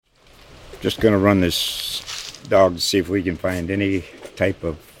just going to run this dog to see if we can find any type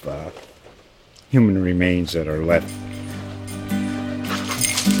of human remains that are left.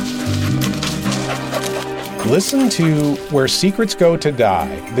 Listen to Where Secrets Go to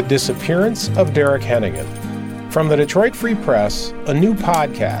Die, The Disappearance of Derek Hennigan. From the Detroit Free Press, a new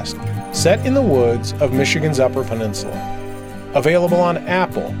podcast set in the woods of Michigan's Upper Peninsula. Available on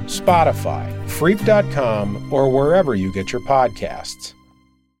Apple, Spotify, Freep.com, or wherever you get your podcasts.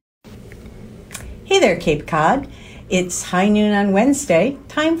 Hey there, Cape Cod. It's high noon on Wednesday,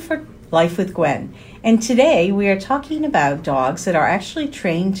 time for Life with Gwen. And today we are talking about dogs that are actually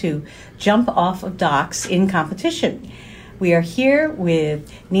trained to jump off of docks in competition. We are here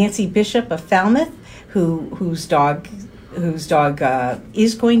with Nancy Bishop of Falmouth, whose dog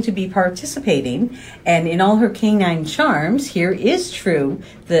is going to be participating, and in all her canine charms, here is True,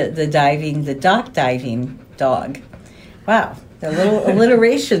 the dock diving dog. Wow, a little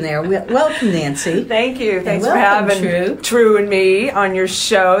alliteration there. Welcome, Nancy. Thank you. Thanks for having True and me on your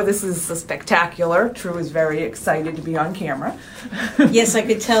show. This is spectacular. True is very excited to be on camera. Yes, I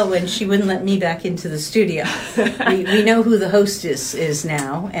could tell when she wouldn't let me back into the studio. We know who the hostess is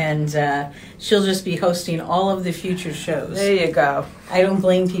now, and she'll just be hosting all of the future shows. There you go. I don't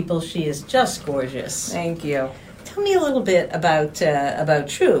blame people. She is just gorgeous. Thank you. Tell me a little bit about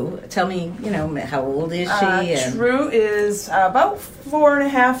True. Tell me, how old is she? True is about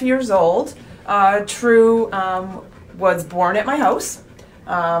 4.5 years old. True was born at my house.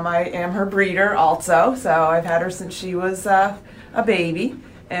 I am her breeder also, so I've had her since she was a baby.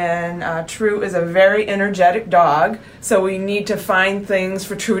 And True is a very energetic dog, so we need to find things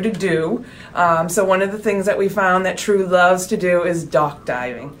for True to do. So one of the things that we found that True loves to do is dock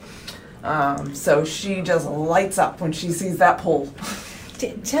diving. So she just lights up when she sees that pole.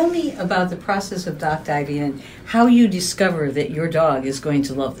 Tell me about the process of dock diving and how you discover that your dog is going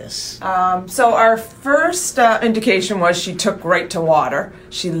to love this. So our first indication was she took right to water.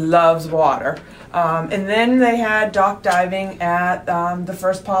 She loves water. And then they had dock diving at the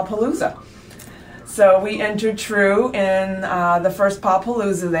first Pawpalooza. So we entered True in the first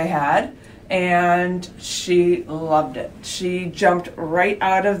Pawpalooza they had. And she loved it. She jumped right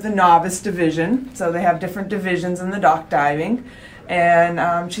out of the novice division. So they have different divisions in the dock diving.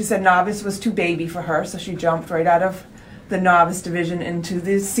 And she said novice was too baby for her, so she jumped right out of the novice division into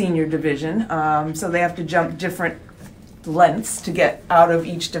the senior division. So they have to jump different lengths to get out of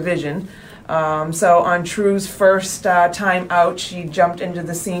each division. So on True's first time out, she jumped into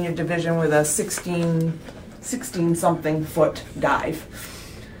the senior division with a 16-something foot dive.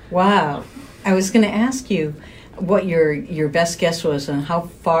 Wow. I was going to ask you what your best guess was on how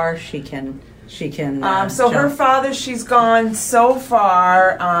far she can so jump. Her farthest she's gone so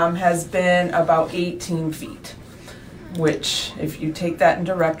far has been about 18 feet, which if you take that in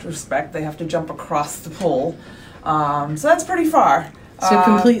direct respect, they have to jump across the pool. So that's pretty far. So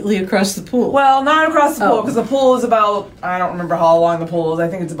completely across the pool? Well, not across the pool, because the pool is about, I don't remember how long the pool is, I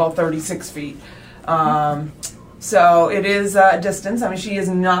think it's about 36 feet. So it is a distance. I mean, she is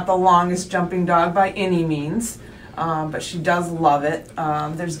not the longest jumping dog by any means, but she does love it.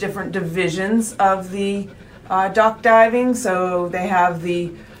 There's different divisions of the dock diving. So they have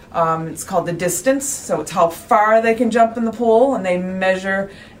the, it's called the distance. So it's how far they can jump in the pool, and they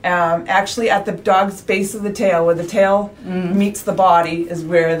measure actually at the dog's base of the tail, where the tail meets the body is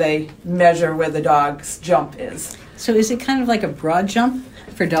where they measure where the dog's jump is. So is it kind of like a broad jump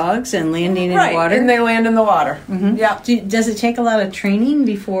for dogs and landing in water? Right, and they land in the water. Mm-hmm. Yeah. Does it take a lot of training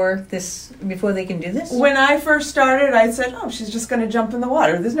before they can do this? When I first started, I said, she's just going to jump in the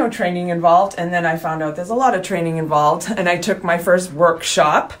water. There's no training involved. And then I found out there's a lot of training involved. And I took my first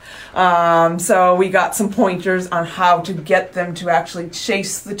workshop. So we got some pointers on how to get them to actually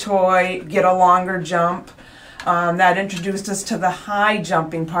chase the toy, get a longer jump. That introduced us to the high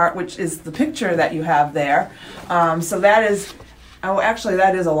jumping part, which is the picture that you have there. So that is... actually,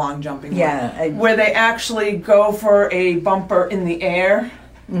 that is a long jumping one. Where they actually go for a bumper in the air.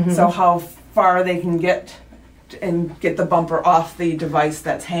 Mm-hmm. So how far they can get and get the bumper off the device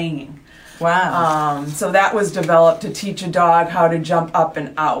that's hanging. Wow. So that was developed to teach a dog how to jump up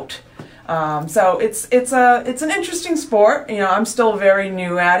and out. So it's an interesting sport. I'm still very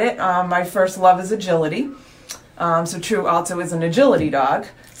new at it. My first love is agility. So True also is an agility dog.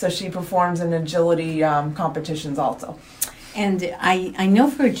 So she performs in agility competitions also. And I know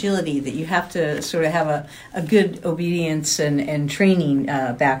for agility that you have to sort of have a good obedience and training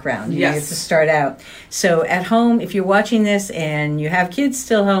background. You have to start out. So at home, if you're watching this and you have kids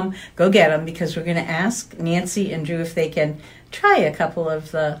still home, go get them, because we're going to ask Nancy and Drew if they can try a couple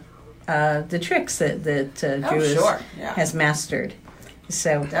of the tricks that Drew has mastered.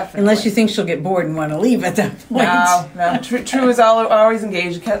 So Definitely. unless you think she'll get bored and want to leave at that point. No. True is always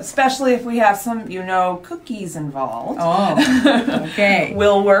engaged, especially if we have some, cookies involved. Oh, okay.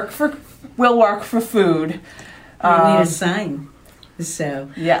 Will work for food. We need a sign. So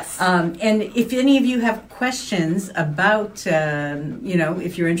yes. And if any of you have questions about,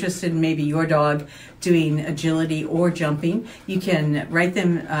 if you're interested in maybe your dog doing agility or jumping, you can write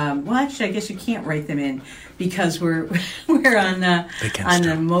them. Well, actually, I guess you can't write them in because we're on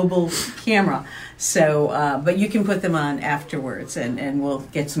a mobile camera. So, but you can put them on afterwards, and we'll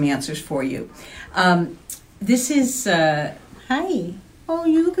get some answers for you. This is hi. Oh,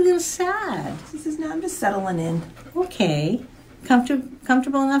 you look a little sad. This is now I'm just settling in. Okay.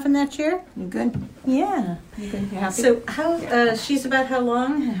 Comfortable enough in that chair? You good? Yeah. You good? You happy? So how she's about how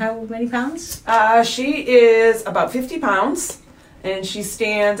long? How many pounds? She is about 50 pounds, and she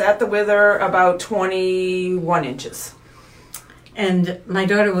stands at the wither about 21 inches. And my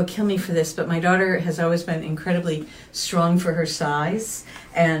daughter will kill me for this, but my daughter has always been incredibly strong for her size.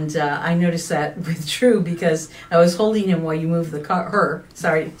 And I noticed that with True because I was holding him while you moved the car.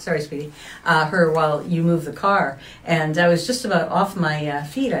 Sorry, sweetie. Her while you moved the car, and I was just about off my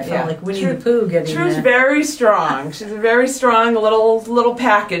feet. I felt like Winnie the Pooh getting. True's very strong. She's a very strong little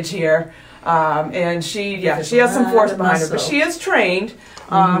package here, and she has some force behind her, but she is trained.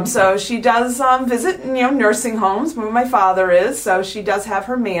 So she does visit nursing homes where my father is. So she does have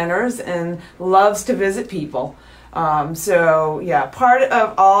her manners and loves to visit people. Part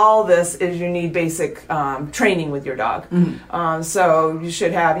of all this is you need basic training with your dog. So you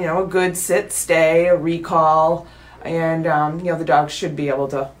should have a good sit, stay, a recall, and the dog should be able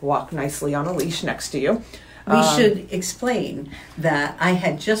to walk nicely on a leash next to you. We should explain that I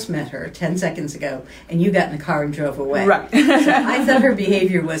had just met her 10 seconds ago, and you got in the car and drove away. Right. So I thought her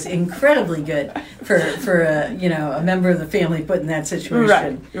behavior was incredibly good for a member of the family put in that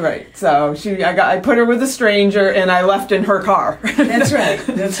situation. Right. So I put her with a stranger, and I left in her car. That's right.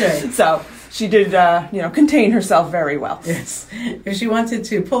 So she did, contain herself very well. Yes. If she wanted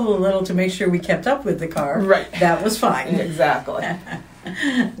to pull a little to make sure we kept up with the car, right, that was fine. Exactly.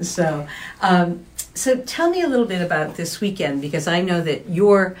 So tell me a little bit about this weekend, because I know that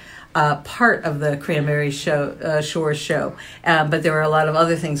you're part of the Cranberry Shores show, but there are a lot of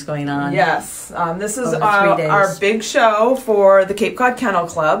other things going on. Yes, this is our big show for the Cape Cod Kennel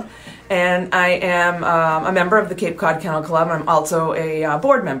Club, and I am a member of the Cape Cod Kennel Club. I'm also a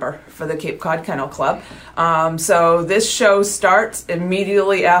board member for the Cape Cod Kennel Club. So this show starts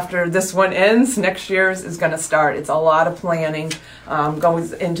immediately after this one ends. Next year's is going to start. It's a lot of planning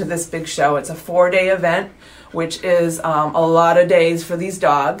goes into this big show. It's a 4-day event, which is a lot of days for these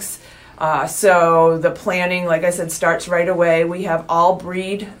dogs. So the planning, like I said, starts right away. We have all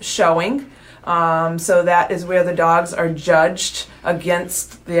breed showing. So that is where the dogs are judged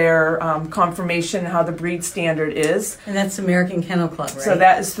against their confirmation, how the breed standard is. And that's American Kennel Club, right? So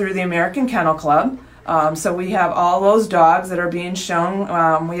that is through the American Kennel Club. So we have all those dogs that are being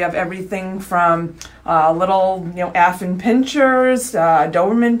shown. We have everything from little, Affin Pinschers,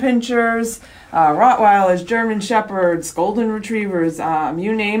 Doberman Pinschers, Rottweilers, German Shepherds, Golden Retrievers,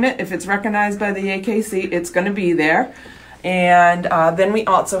 you name it. If it's recognized by the AKC, it's going to be there. And then we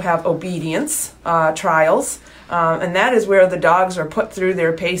also have obedience trials, and that is where the dogs are put through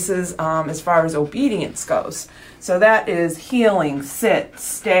their paces as far as obedience goes. So that is heeling, sit,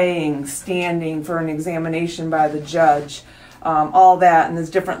 staying, standing for an examination by the judge, all that, and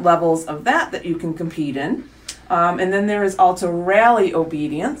there's different levels of that you can compete in. And then there is also rally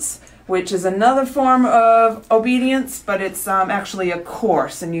obedience, which is another form of obedience, but it's actually a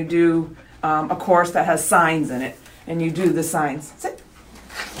course, and you do a course that has signs in it. And you do the signs. Sit.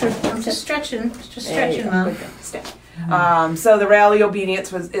 I'm just stretching, Mom. Stay. So the rally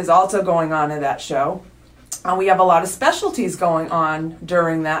obedience is also going on in that show. We have a lot of specialties going on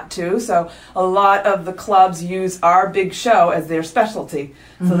during that too. So a lot of the clubs use our big show as their specialty.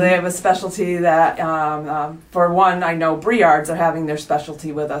 So they have a specialty that, for one, I know Briards are having their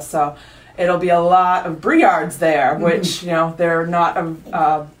specialty with us. So it'll be a lot of Briards there, which, they're not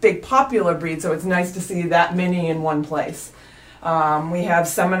a big popular breed, so it's nice to see that many in one place. We have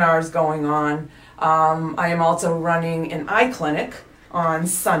seminars going on. I am also running an eye clinic on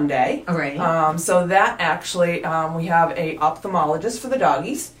Sunday. All right. So that actually, we have a ophthalmologist for the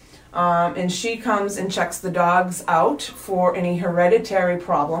doggies, and she comes and checks the dogs out for any hereditary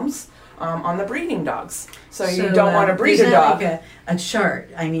problems. on the breeding dogs. So you don't want to breed is a that dog. like a chart?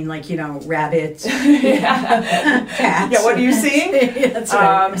 I mean, like, rabbits, Yeah. cats. Yeah, what are you seeing? Yeah, that's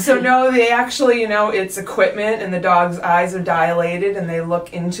right. So no, they actually, it's equipment, and the dog's eyes are dilated, and they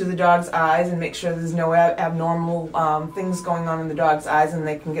look into the dog's eyes and make sure there's no abnormal things going on in the dog's eyes, and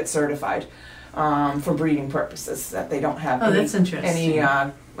they can get certified for breeding purposes, that they don't have that's interesting. any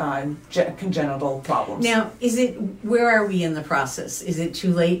congenital problems. Now, where are we in the process? Is it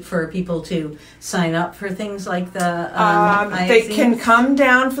too late for people to sign up for things like the they IFZ? can come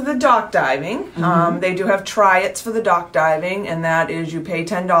down for the dock diving. They do have try-its for the dock diving, and that is you pay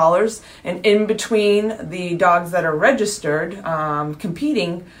 $10, and in between the dogs that are registered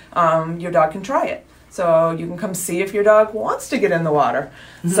competing, your dog can try it. So you can come see if your dog wants to get in the water.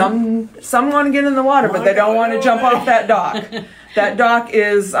 Some want to get in the water, but they don't want to jump off that dock. That dock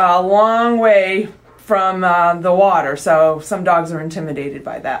is a long way from the water, so some dogs are intimidated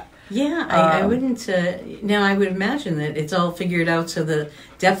by that. Yeah, I wouldn't. Now, I would imagine that it's all figured out so the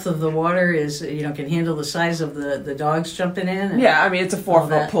depth of the water is, can handle the size of the dogs jumping in. Yeah, I mean, it's a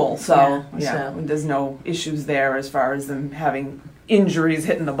 4-foot pool, so so there's no issues there as far as them having injuries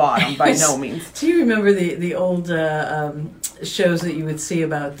hitting the bottom, by no means. Do you remember the old shows that you would see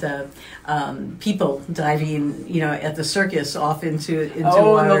about people diving, at the circus off into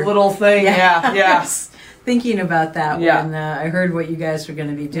water? The little thing, yeah. Yes. Thinking about that Yeah. when I heard what you guys were going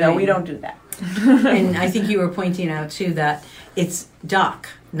to be doing. No, we don't do that. And I think you were pointing out, too, that it's dock,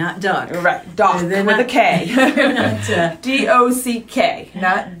 not duck. Right, dock They're with not- a K. They're not, D-O-C-K,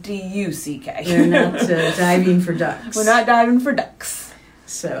 not D-U-C-K. they're not diving for ducks. We're not diving for ducks.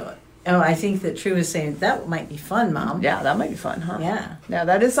 So, I think that True is saying, that might be fun, Mom. Yeah, that might be fun, huh? Yeah. Now,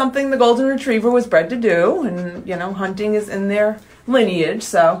 that is something the Golden Retriever was bred to do, and, hunting is in their lineage,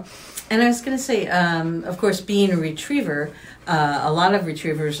 so... And I was going to say, of course, being a retriever, a lot of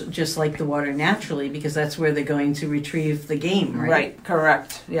retrievers just like the water naturally because that's where they're going to retrieve the game, right? Right,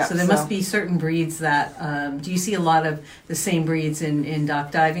 correct. Yeah. So there must be certain breeds that, do you see a lot of the same breeds in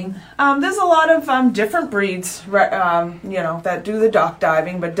dock diving? There's a lot of different breeds, that do the dock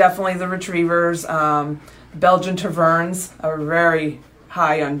diving, but definitely the retrievers. Belgian Taverns are very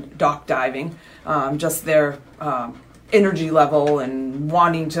high on dock diving. Just their energy level and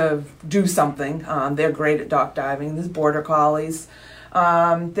wanting to do something. They're great at dock diving. There's Border Collies.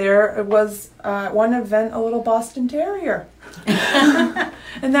 There was one event, a little Boston Terrier.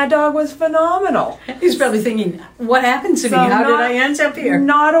 And that dog was phenomenal. He's probably thinking, what happened to me? How did I end up here?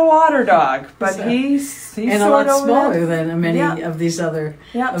 Not a water dog, but he's and a lot smaller than many of these other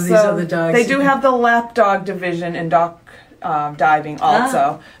these other dogs. They do have the lap dog division in dock diving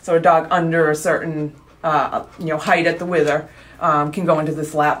also. So a dog under a certain height at the wither can go into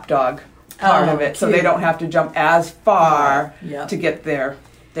this lap dog part of it, so they don't have to jump as far to get their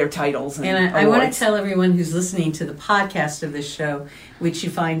titles and I want to tell everyone who's listening to the podcast of this show, which you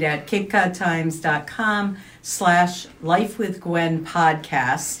find at capecodtimes.com/lifewithgwen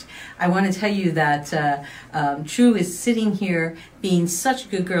podcast. I want to tell you that True is sitting here being such a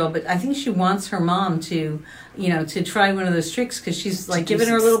good girl, but I think she wants her mom to, to try one of those tricks because she's like giving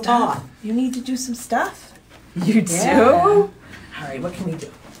her a little paw. You need to do some stuff. You do? Yeah. All right, what can we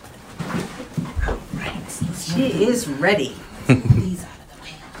do? All right, She is ready. these out of the way.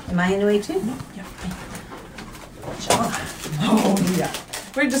 Am I in the way too? You're fine. Oh, yeah.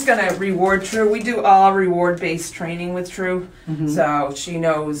 We're just going to reward True. We do all reward-based training with True. So she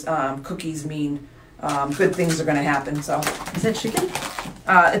knows cookies mean good things are going to happen. So Is that chicken?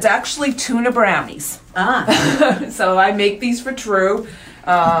 it's actually tuna brownies. So I make these for True.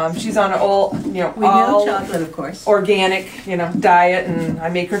 She's on an old, With no all chocolate, of course. organic, diet, and I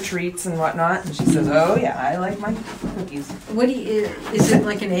make her treats and whatnot. And she says, "Oh yeah, I like my cookies." What do you? Is it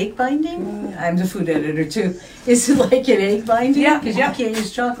like an egg binding? I'm the food editor too. Is it like an egg binding? Yeah, Because yeah. you can't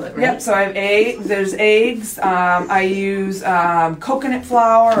use chocolate, right? Yep. So I have there's eggs. I use coconut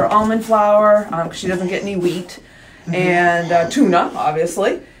flour or almond flour because she doesn't get any wheat, and tuna,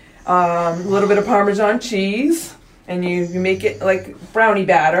 obviously. A little bit of Parmesan cheese. And you make it like brownie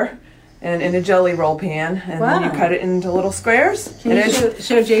batter and in a jelly roll pan. And then you Wow. cut it into little squares. Can and you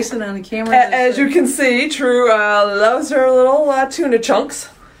show Jason on the camera? as you can see, True loves her little tuna chunks.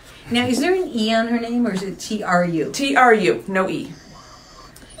 Now, is there an E on her name or is it TRU? TRU, no E.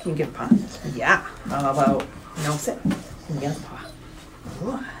 Can you get a paw? Yeah. How about no sit? Can you get a paw?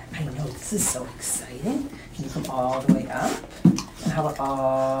 Good. I know, this is so exciting. Can you come all the way up? And how about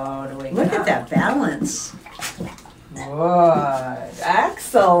all the way down? Look at that balance. Good.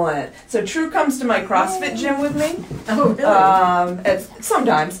 Excellent. So True comes to my CrossFit gym with me. Oh, really?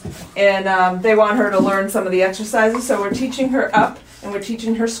 Sometimes. And they want her to learn some of the exercises. So we're teaching her up and we're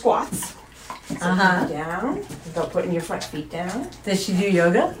teaching her squats. So Uh-huh. down without putting your front feet down. Does she do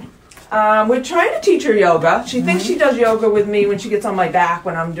yoga? We're trying to teach her yoga. She thinks she does yoga with me when she gets on my back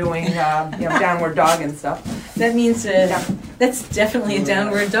when I'm doing downward dog and stuff. That means that's definitely a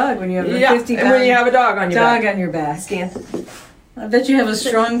downward dog when you have a 50 and when you have a dog on your dog back. on your back. Scan. I bet you have a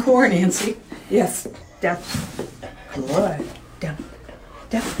strong core, Nancy. Yes. Down. Good. Down.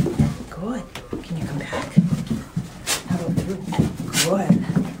 Down. Good. Can you come back? How about through? Good.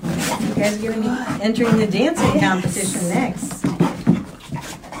 You guys are going to be entering the dancing competition next.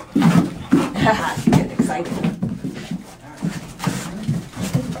 Getting excited.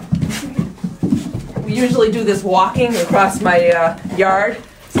 We usually do this walking across my yard,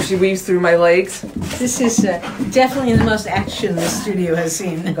 so she weaves through my legs. This is definitely the most action the studio has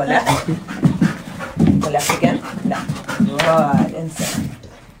seen. Go left. Go left again. Left. Good. And center.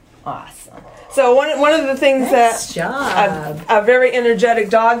 Awesome. So one of the things Nice that job. a very energetic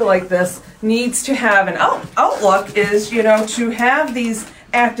dog like this needs to have an outlook is, to have these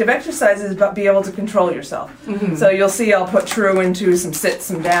active exercises but be able to control yourself. Mm-hmm. So you'll see I'll put True into some sits,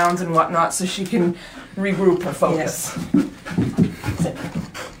 some downs and whatnot so she can regroup her focus. Sit.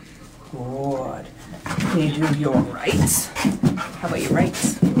 Good. Can you do your rights? How about your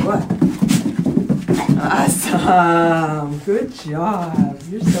rights? Good. Awesome. Good job.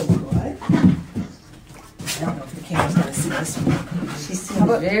 You're so good. I don't know if the camera's going to see this one. She seems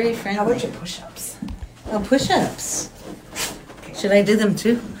very friendly. How about your push-ups? Oh, push-ups. Should I do them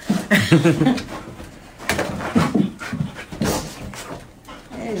too?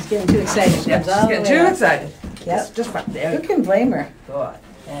 She's getting too excited. She Yeah, comes she's all the getting way too up. excited. Yep. Just right there. Who can blame her? Good.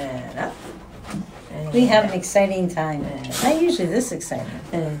 And up. And We have an exciting time. Not usually this exciting.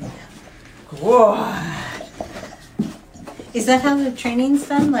 And good. Is that how the training's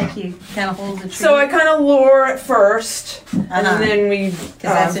done? Like you kind of hold the tree? So I kind of lure at first, and then we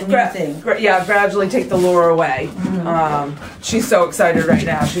that's a new thing. gradually take the lure away. She's so excited right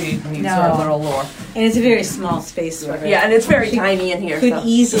now. She needs her No. little lure. And it's a very small space for her. Yeah, and it's very tiny in here. Could so.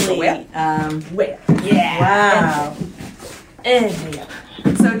 easily. Where? Where? Yeah. Wow. And yeah.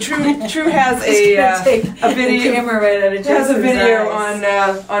 So True has Take a video. The camera right at She has a Justin's video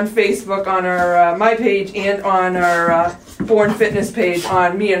eyes. on Facebook on our my page and on our Born Fitness page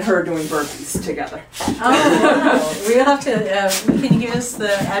on me and her doing burpees together. Oh, wow. We'll have to. Can you give us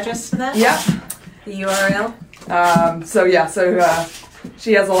the address to that? Yeah. The URL. So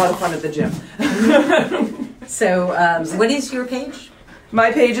she has a lot of fun at the gym. So, what is your page?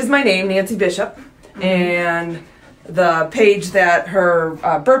 My page is my name, Nancy Bishop, and the page that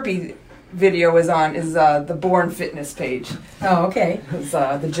her burpee video is on is the Born Fitness page. Oh, okay. It's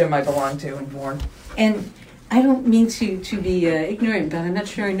the gym I belong to in Born. And I don't mean to be ignorant, but I'm not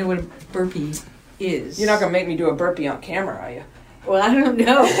sure I know what a burpee is. You're not going to make me do a burpee on camera, are you? Well, I don't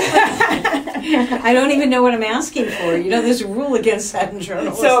know. I don't even know what I'm asking for. There's a rule against that in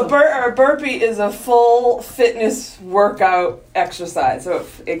journalism. So a burpee is a full fitness workout exercise. So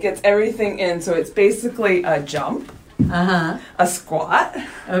it gets everything in. So it's basically a jump, a squat,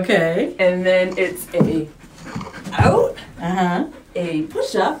 Okay. and then it's a out, A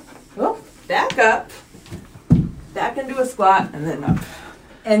push-up, Oh. back up, back into a squat, and then up.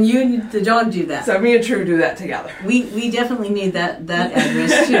 And you and the dog do that. So me and True do that together. We definitely need that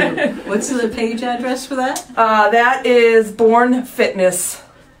address too. What's the page address for that? That is Born Fitness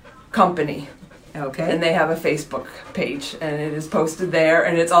Company. Okay. And they have a Facebook page, and it is posted there,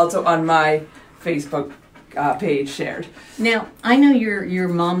 and it's also on my Facebook page shared. Now, I know your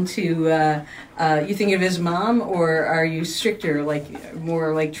mom too. You think of it as mom, or are you stricter, like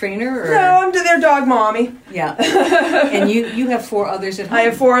more like trainer? Or? No, I'm their dog mommy. Yeah. And you have 4 others at home. I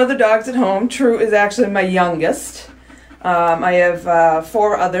have 4 other dogs at home. True is actually my youngest. I have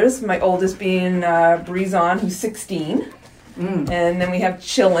 4 others, my oldest being Breezon, who's 16. And then we have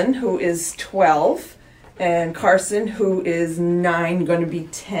Chillin, who is 12. And Carson, who is 9, going to be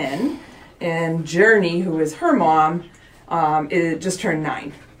 10. And Journey, who is her mom, just turned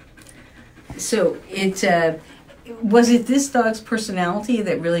 9. So was it this dog's personality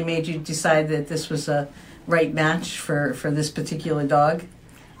that really made you decide that this was a right match for this particular dog?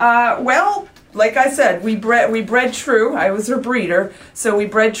 Well, like I said, we bred True. I was her breeder, so we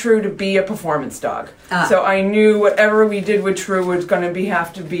bred True to be a performance dog. So I knew whatever we did with True was going to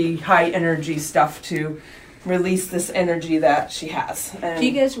have to be high energy stuff to release this energy that she has. And Do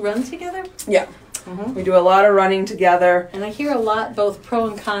you guys run together? yeah. We do a lot of running together. And I hear a lot, both pro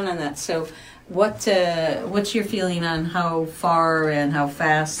and con on that. So what's your feeling on how far and how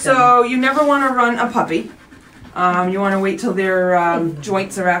fast? So you never want to run a puppy You want to wait till their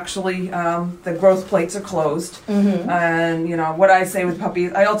joints are actually, the growth plates are closed. And, you know, what I say with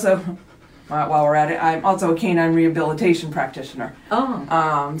puppies, I also, while we're at it, I'm also a canine rehabilitation practitioner.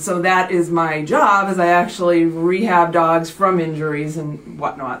 Oh. So that is my job, is I actually rehab dogs from injuries and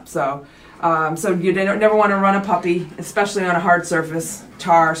whatnot. So you never want to run a puppy, especially on a hard surface,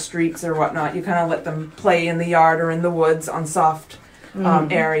 tar, streets, or whatnot. You kind of let them play in the yard or in the woods on soft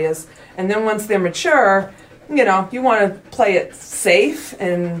areas. And then once they're mature, you know, you want to play it safe.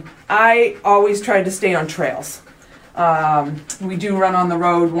 And I always try to stay on trails. We do run on the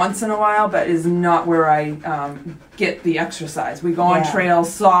road once in a while, but is not where I get the exercise. We go on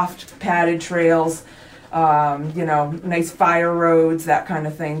trails, soft, padded trails, you know, nice fire roads, that kind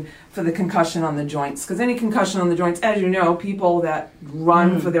of thing, for the concussion on the joints. Because any concussion on the joints, as you know, people that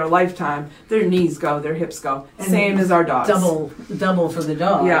run for their lifetime, their knees go, their hips go. And same as our dogs. Double for the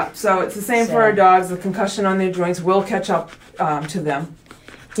dog. Yeah, so it's the same for our dogs. The concussion on their joints will catch up to them.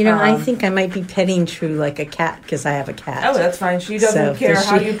 You know, I think I might be petting True like a cat because I have a cat. Oh, that's fine. She doesn't care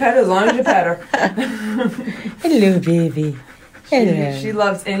how you pet her, as long as you pet her. Hello, baby. Hello. She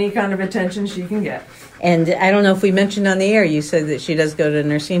loves any kind of attention she can get. And I don't know if we mentioned on the air, you said that she does go to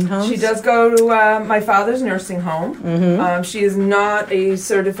nursing homes? She does go to my father's nursing home. She is not a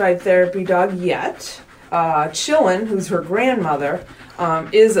certified therapy dog yet. Chillin, who's her grandmother,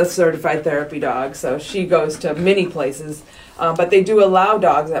 is a certified therapy dog, so she goes to many places. But they do allow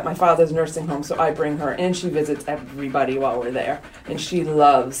dogs at my father's nursing home, so I bring her, and she visits everybody while we're there. And she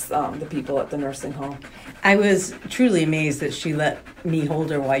loves the people at the nursing home. I was truly amazed that she let me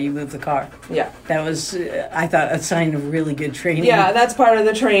hold her while you moved the car. Yeah. That was, I thought, a sign of really good training. Yeah, that's part of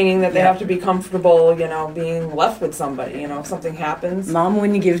the training, that they have to be comfortable, you know, being left with somebody, you know, if something happens. Mom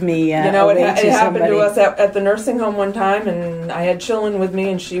wouldn't give me you know, it happened to us at the nursing home one time, and I had Chillin with me,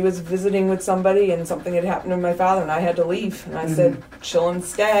 and she was visiting with somebody, and something had happened to my father, and I had to leave. And I said, Chillin,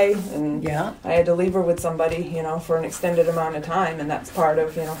 stay. And I had to leave her with somebody, you know, for an extended amount of time, and that's part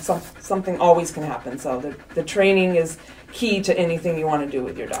of, you know, something always can happen. So the training is key to anything you want to do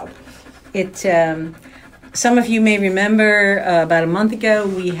with your dog. Some of you may remember about a month ago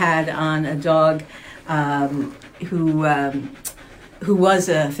we had on a dog who was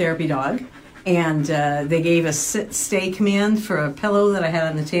a therapy dog, and they gave a sit-stay command for a pillow that I had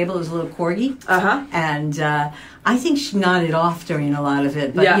on the table. It was a little corgi, and I think she nodded off during a lot of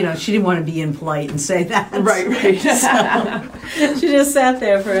it, but you know, she didn't want to be impolite and say that. Right. So she just sat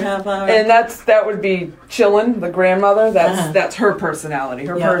there for a half hour. And that would be Chillin, the grandmother. That's her personality.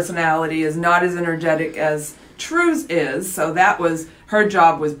 Her personality is not as energetic as True's is, so her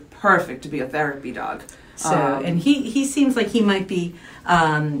job was perfect to be a therapy dog. So, and he seems like he might be,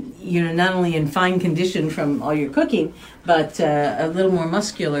 you know, not only in fine condition from all your cooking, but a little more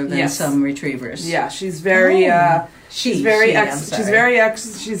muscular than some retrievers. Yeah, she's very, she's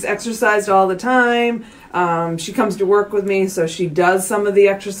exercised all the time. She comes to work with me, so she does some of the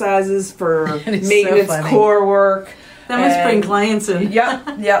exercises for maintenance core work. That must bring clients in. Yeah,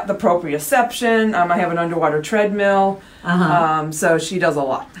 the proprioception. I have an underwater treadmill. So she does a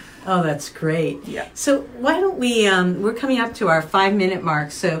lot. Oh, that's great. Yeah. So why don't we, we're coming up to our 5-minute mark,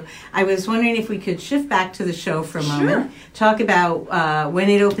 so I was wondering if we could shift back to the show for a moment, talk about when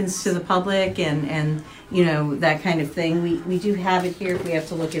it opens to the public and you know, that kind of thing. We do have it here if we have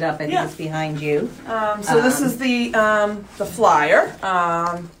to look it up. I think it's behind you. So this is the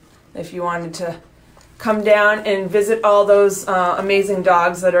flyer. If you wanted to come down and visit all those amazing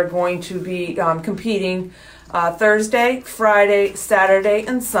dogs that are going to be competing Thursday, Friday, Saturday,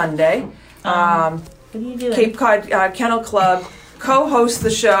 and Sunday. What are you doing? Cape Cod Kennel Club co-hosts the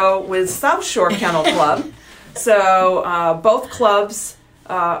show with South Shore Kennel Club. So both clubs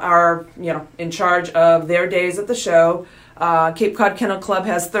are, you know, in charge of their days at the show. Cape Cod Kennel Club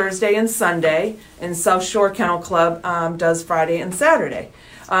has Thursday and Sunday, and South Shore Kennel Club does Friday and Saturday.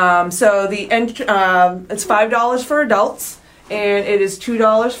 So it's $5 for adults, and it is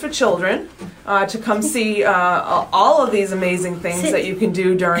 $2 for children to come see all of these amazing things that you can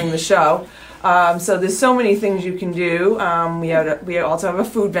do during the show. So there's so many things you can do. We also have a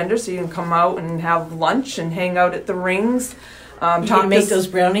food vendor, so you can come out and have lunch and hang out at the rings. You can make those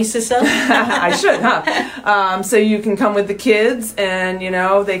brownies to sell? I should, huh? So you can come with the kids, and, you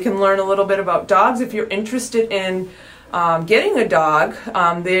know, they can learn a little bit about dogs. If you're interested in getting a dog,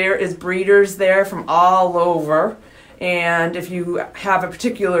 there is breeders there from all over. And if you have a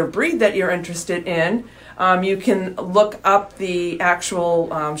particular breed that you're interested in, you can look up the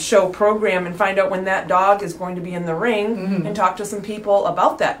actual show program and find out when that dog is going to be in the ring and talk to some people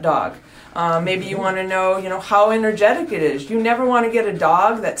about that dog. Maybe you want to know, you know, how energetic it is. You never want to get a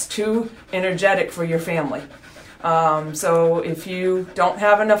dog that's too energetic for your family. So if you don't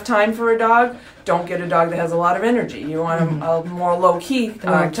have enough time for a dog, don't get a dog that has a lot of energy. You want a more low-key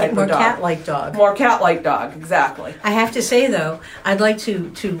type of more dog. cat-like dog. More cat-like dog, exactly. I have to say, though, I'd like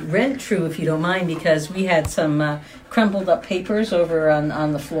to rent True, if you don't mind, because we had some crumpled up papers over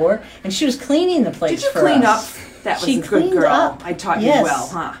on the floor, and she was cleaning the place for us. Did you clean up? That was She a good cleaned girl. up. I taught Yes. you well,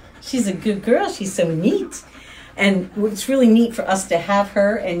 huh? She's a good girl. She's so neat. And it's really neat for us to have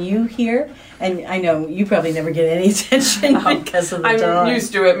her and you here. And I know you probably never get any attention because of the dog. I'm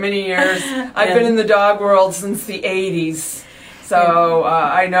used to it many years. I've been in the dog world since the 80s. So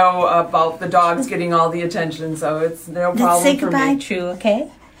I know about the dogs getting all the attention, so it's no problem Let's say for goodbye, me. True,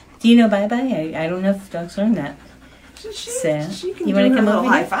 okay? Do you know bye-bye? I don't know if dogs learn that. She can you do want to her come little over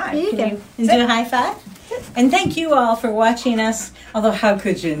high here? five. There you Can go. you And sit? do a high five. And thank you all for watching us. Although, how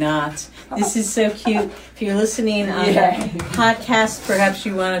could you not? This is so cute. If you're listening on the podcast, perhaps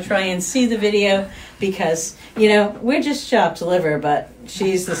you want to try and see the video because, we're just chopped liver, but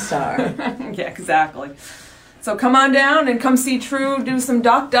she's the star. Yeah, exactly. So come on down and come see True do some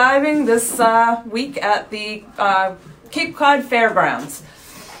dock diving this week at the Cape Cod Fairgrounds.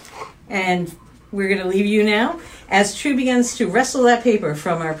 And we're going to leave you now as True begins to wrestle that paper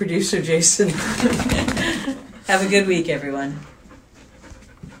from our producer, Jason. Have a good week, everyone.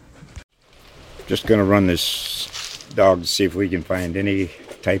 Just going to run this dog to see if we can find any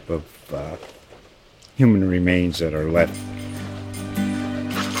type of human remains that are left.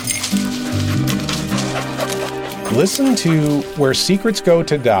 Listen to Where Secrets Go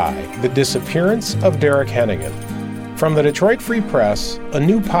to Die, The Disappearance of Derek Hennigan. From the Detroit Free Press, a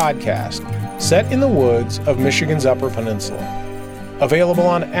new podcast set in the woods of Michigan's Upper Peninsula. Available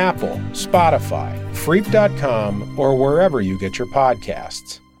on Apple, Spotify, Freep.com, or wherever you get your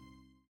podcasts.